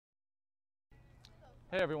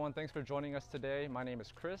Hey everyone, thanks for joining us today. My name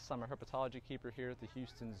is Chris. I'm a herpetology keeper here at the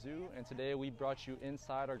Houston Zoo, and today we brought you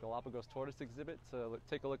inside our Galapagos Tortoise exhibit to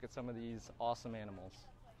take a look at some of these awesome animals.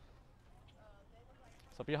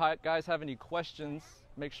 So if you guys have any questions,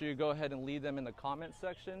 make sure you go ahead and leave them in the comments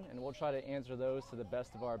section, and we'll try to answer those to the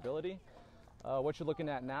best of our ability. What you're looking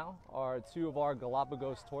at now are two of our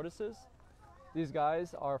Galapagos tortoises. These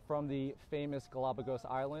guys are from the famous Galapagos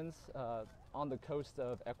Islands on the coast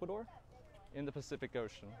of Ecuador, in the Pacific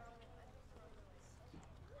Ocean.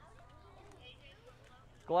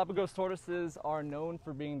 Galapagos tortoises are known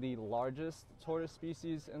for being the largest tortoise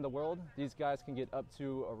species in the world. These guys can get up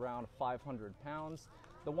to around 500 pounds.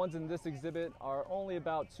 The ones in this exhibit are only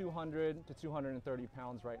about 200 to 230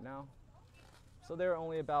 pounds right now. So they're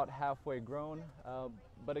only about halfway grown,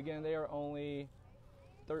 but again, they are only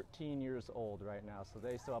 13 years old right now, so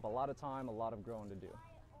they still have a lot of time, a lot of growing to do.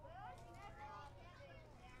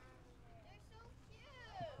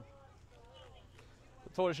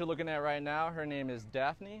 The tortoise you're looking at right now, her name is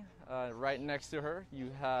Daphne. Right next to her,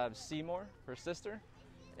 you have Seymour, her sister.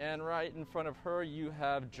 And right in front of her, you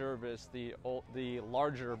have Jervis, the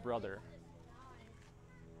larger brother.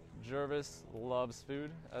 Jervis loves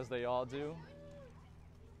food, as they all do.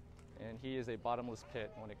 And he is a bottomless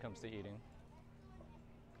pit when it comes to eating.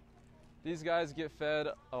 These guys get fed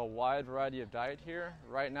a wide variety of diet here.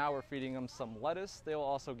 Right now, we're feeding them some lettuce. They will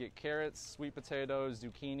also get carrots, sweet potatoes,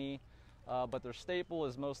 zucchini. But their staple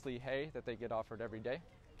is mostly hay that they get offered every day.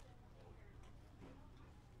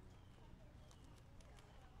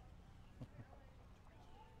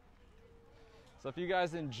 So if you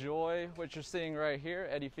guys enjoy what you're seeing right here,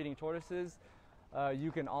 Eddie Feeding Tortoises,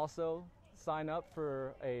 you can also sign up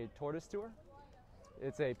for a tortoise tour.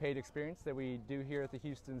 It's a paid experience that we do here at the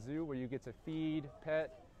Houston Zoo where you get to feed,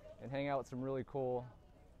 pet, and hang out with some really cool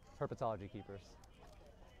herpetology keepers.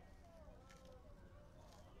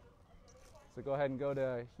 So go ahead and go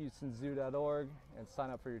to houstonzoo.org and sign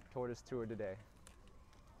up for your tortoise tour today.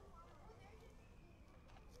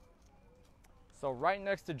 So right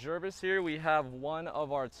next to Jervis here, we have one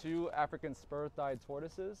of our two African spur-thighed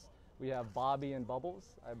tortoises. We have Bobby and Bubbles.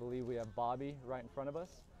 I believe we have Bobby right in front of us.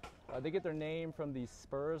 They get their name from the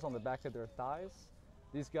spurs on the back of their thighs.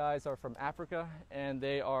 These guys are from Africa, and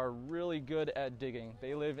they are really good at digging.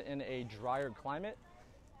 They live in a drier climate,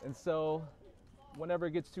 and so whenever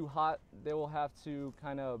it gets too hot, they will have to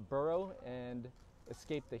kind of burrow and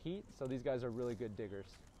escape the heat. So these guys are really good diggers.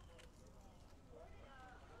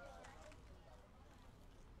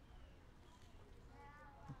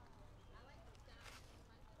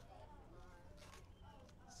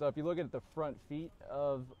 So if you look at the front feet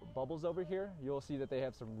of Bubbles over here, you'll see that they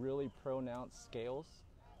have some really pronounced scales.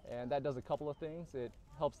 And that does a couple of things. It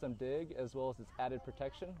helps them dig, as well as its added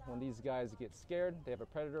protection. When these guys get scared, they have a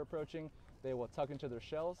predator approaching, they will tuck into their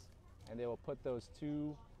shells, and they will put those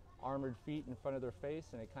two armored feet in front of their face,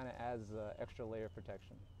 and it kind of adds an extra layer of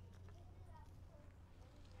protection.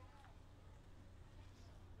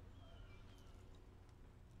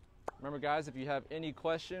 Remember guys, if you have any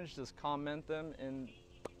questions, just comment them in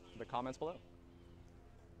the comments below.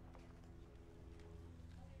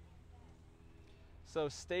 So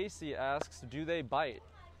Stacy asks, do they bite?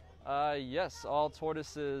 Yes, all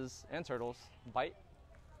tortoises and turtles bite.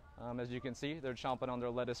 As you can see, they're chomping on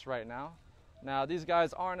their lettuce right now. Now, these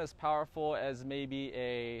guys aren't as powerful as maybe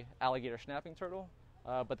a alligator snapping turtle,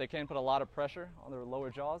 but they can put a lot of pressure on their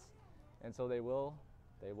lower jaws, and so they will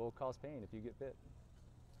cause pain if you get bit.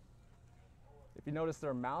 If you notice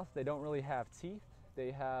their mouth, they don't really have teeth.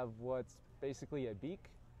 They have what's basically a beak,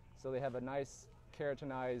 so they have a nice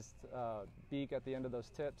keratinized beak at the end of those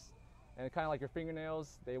tips, and kind of like your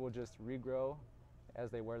fingernails, they will just regrow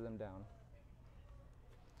as they wear them down.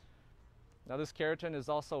 Now this keratin is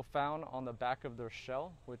also found on the back of their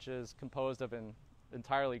shell, which is composed of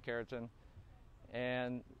entirely keratin,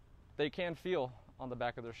 and they can feel on the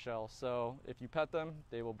back of their shell. So if you pet them,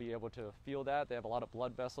 they will be able to feel that. They have a lot of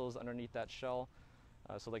blood vessels underneath that shell,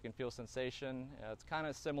 so they can feel sensation. It's kind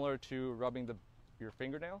of similar to rubbing your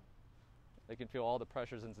fingernail. They can feel all the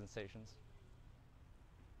pressures and sensations.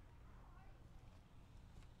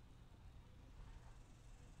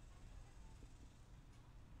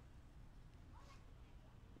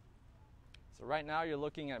 So right now you're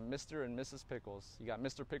looking at Mr. and Mrs. Pickles. You got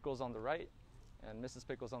Mr. Pickles on the right and Mrs.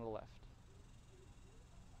 Pickles on the left.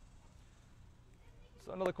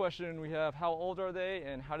 So another question we have, how old are they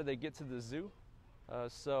and how did they get to the zoo?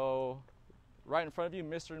 So right in front of you,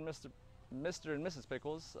 Mr. and Mrs.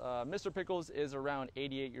 Pickles. Mr. Pickles is around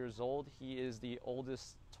 88 years old. He is the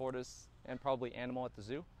oldest tortoise and probably animal at the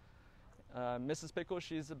zoo. Mrs. Pickles,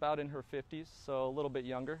 she's about in her 50s, so a little bit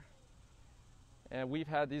younger. And we've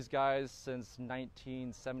had these guys since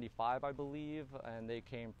 1975, I believe, and they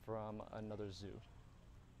came from another zoo.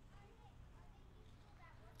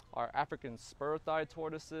 Our African spur-thighed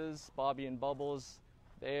tortoises, Bobby and Bubbles,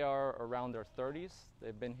 they are around their 30s.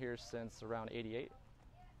 They've been here since around 88.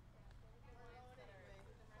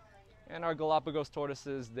 And our Galapagos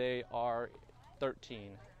tortoises, they are 13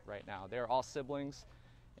 right now. They're all siblings,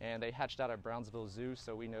 and they hatched out at Brownsville Zoo,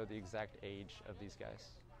 so we know the exact age of these guys.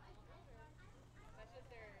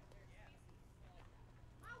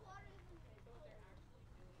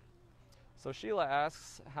 So Sheila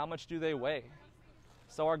asks, how much do they weigh?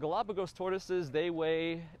 So our Galapagos tortoises, they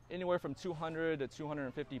weigh anywhere from 200 to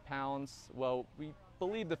 250 pounds. Well, we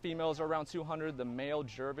believe the females are around 200. The male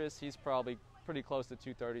Jervis, he's probably pretty close to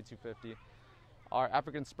 230, 250. Our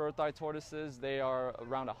African spur-thighed tortoises, they are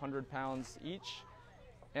around 100 pounds each.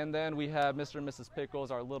 And then we have Mr. and Mrs. Pickles,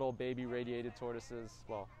 our little baby radiated tortoises.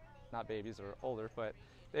 Well, not babies, or older, but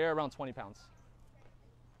they are around 20 pounds.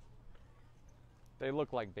 They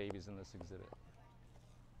look like babies in this exhibit.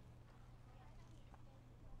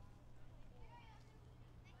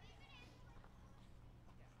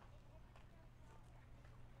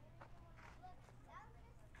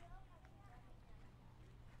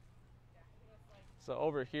 So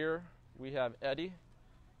over here we have Eddie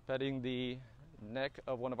petting the neck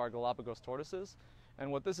of one of our Galapagos tortoises.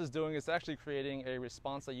 And what this is doing is actually creating a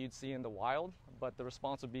response that you'd see in the wild, but the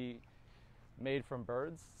response would be made from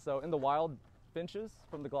birds. So in the wild, finches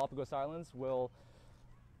from the Galapagos Islands will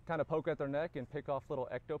kind of poke at their neck and pick off little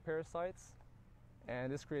ectoparasites. And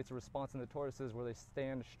this creates a response in the tortoises where they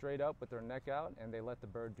stand straight up with their neck out and they let the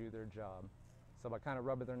bird do their job. So by kind of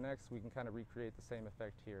rubbing their necks, we can kind of recreate the same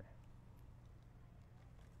effect here.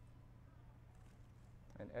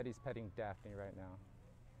 And Eddie's petting Daphne right now.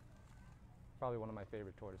 Probably one of my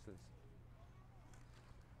favorite tortoises.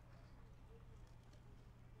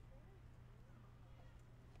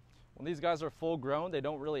 When these guys are full grown, they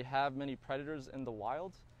don't really have many predators in the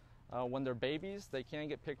wild. When they're babies, they can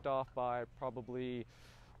get picked off by probably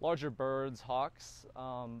larger birds, hawks,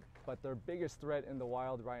 but their biggest threat in the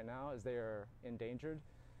wild right now, as they are endangered,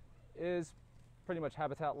 is pretty much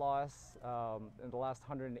habitat loss. In the last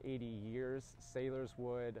 180 years, sailors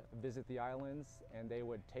would visit the islands and they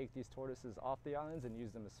would take these tortoises off the islands and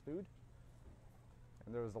use them as food.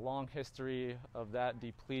 And there was a long history of that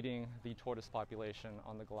depleting the tortoise population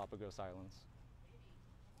on the Galapagos Islands.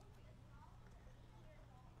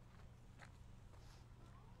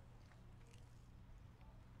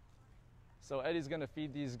 So Eddie's going to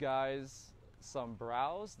feed these guys some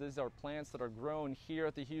browse. These are plants that are grown here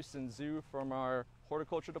at the Houston Zoo from our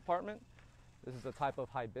horticulture department. This is a type of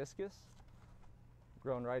hibiscus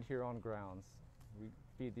grown right here on grounds. We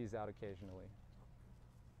feed these out occasionally.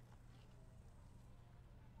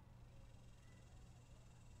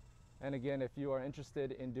 And again, if you are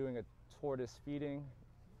interested in doing a tortoise feeding,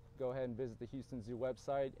 go ahead and visit the Houston Zoo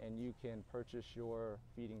website and you can purchase your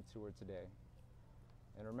feeding tour today.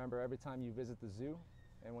 And remember, every time you visit the zoo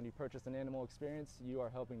and when you purchase an animal experience, you are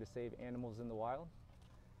helping to save animals in the wild.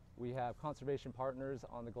 We have conservation partners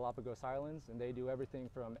on the Galapagos Islands, and they do everything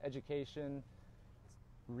from education,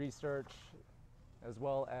 research, as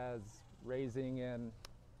well as raising and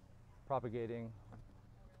propagating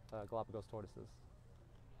Galapagos tortoises.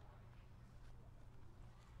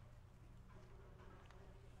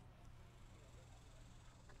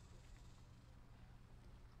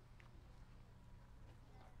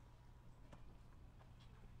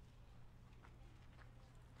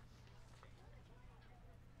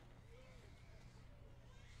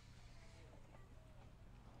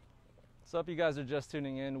 So if you guys are just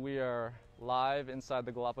tuning in, we are live inside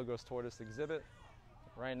the Galapagos tortoise exhibit.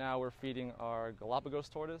 Right now we're feeding our Galapagos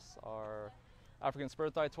tortoise, our African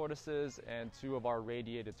spur-thighed tortoises, and two of our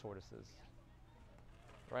radiated tortoises.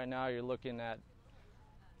 Right now you're looking at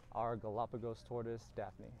our Galapagos tortoise,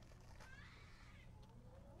 Daphne.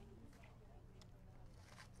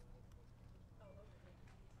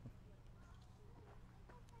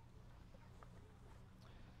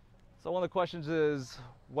 So one of the questions is,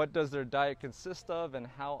 what does their diet consist of and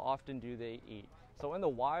how often do they eat? So in the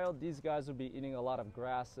wild, these guys would be eating a lot of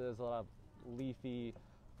grasses, a lot of leafy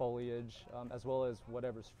foliage, as well as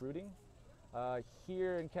whatever's fruiting.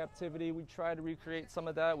 Here in captivity, we try to recreate some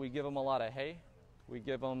of that. We give them a lot of hay. We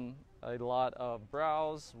give them a lot of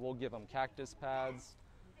browse. We'll give them cactus pads,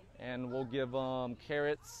 and we'll give them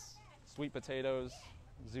carrots, sweet potatoes,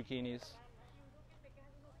 zucchinis,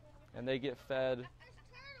 and they get fed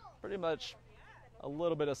pretty much a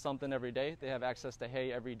little bit of something every day. They have access to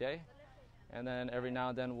hay every day, and then every now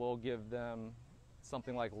and then we'll give them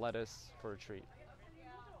something like lettuce for a treat.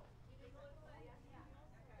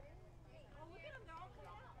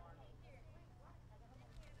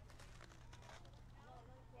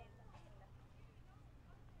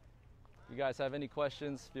 guys have any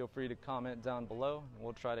questions, feel free to comment down below, and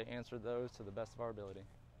we'll try to answer those to the best of our ability.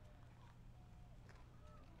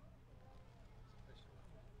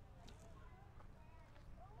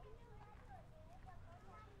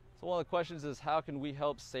 So one of the questions is, how can we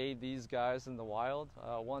help save these guys in the wild?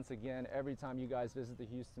 Once again, every time you guys visit the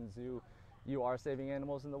Houston Zoo, you are saving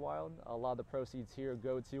animals in the wild. A lot of the proceeds here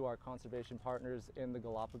go to our conservation partners in the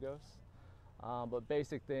Galapagos. But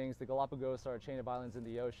basic things, the Galapagos are a chain of islands in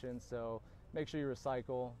the ocean, so make sure you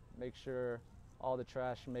recycle, make sure all the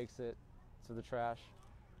trash makes it to the trash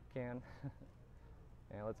can,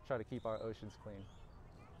 and let's try to keep our oceans clean.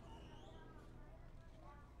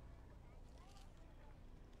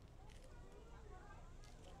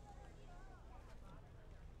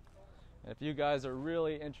 And if you guys are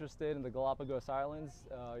really interested in the Galapagos Islands,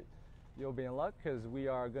 you'll be in luck, because we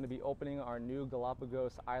are going to be opening our new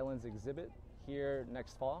Galapagos Islands exhibit here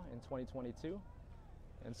next fall in 2022.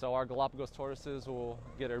 And so our Galapagos tortoises will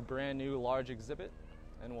get a brand new large exhibit,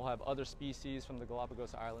 and we'll have other species from the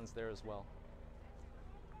Galapagos Islands there as well.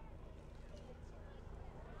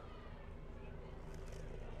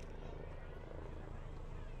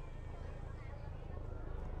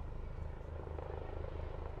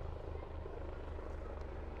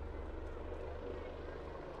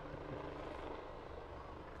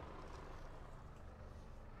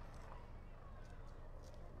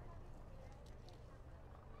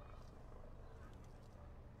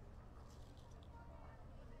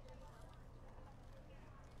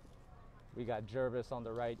 We got Jervis on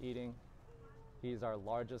the right eating. He's our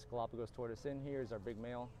largest Galapagos tortoise in here. He's our big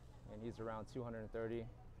male, and he's around 230,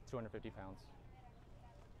 250 pounds.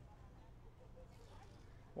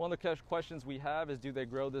 One of the questions we have is, do they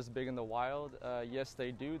grow this big in the wild? Yes, they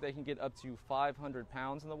do. They can get up to 500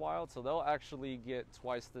 pounds in the wild, so they'll actually get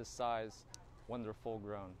twice this size when they're full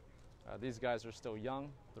grown. These guys are still young.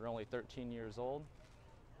 They're only 13 years old.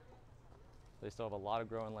 They still have a lot of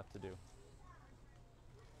growing left to do.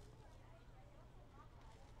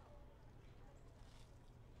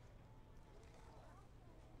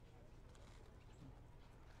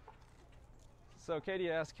 So Katie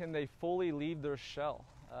asked, can they fully leave their shell?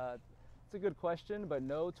 It's a good question, but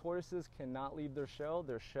no, tortoises cannot leave their shell.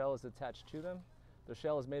 Their shell is attached to them. Their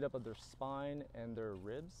shell is made up of their spine and their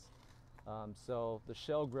ribs. So the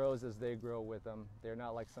shell grows as they grow with them. They're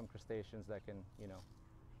not like some crustaceans that can,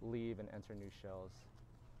 leave and enter new shells.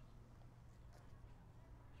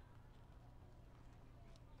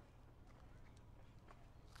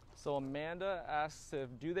 So Amanda asks,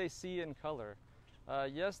 do they see in color?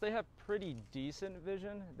 Yes, they have pretty decent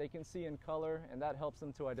vision. They can see in color, and that helps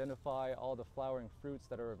them to identify all the flowering fruits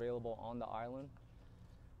that are available on the island.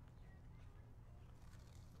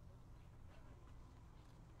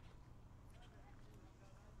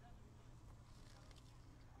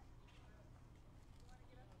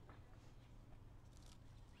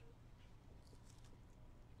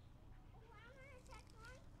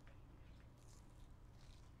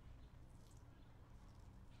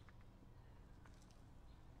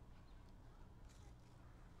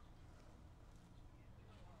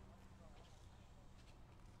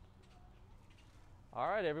 All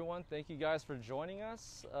right, everyone, thank you guys for joining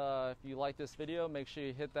us. If you like this video, make sure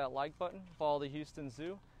you hit that like button, follow the Houston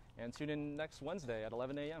Zoo, and tune in next Wednesday at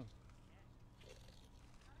 11 a.m.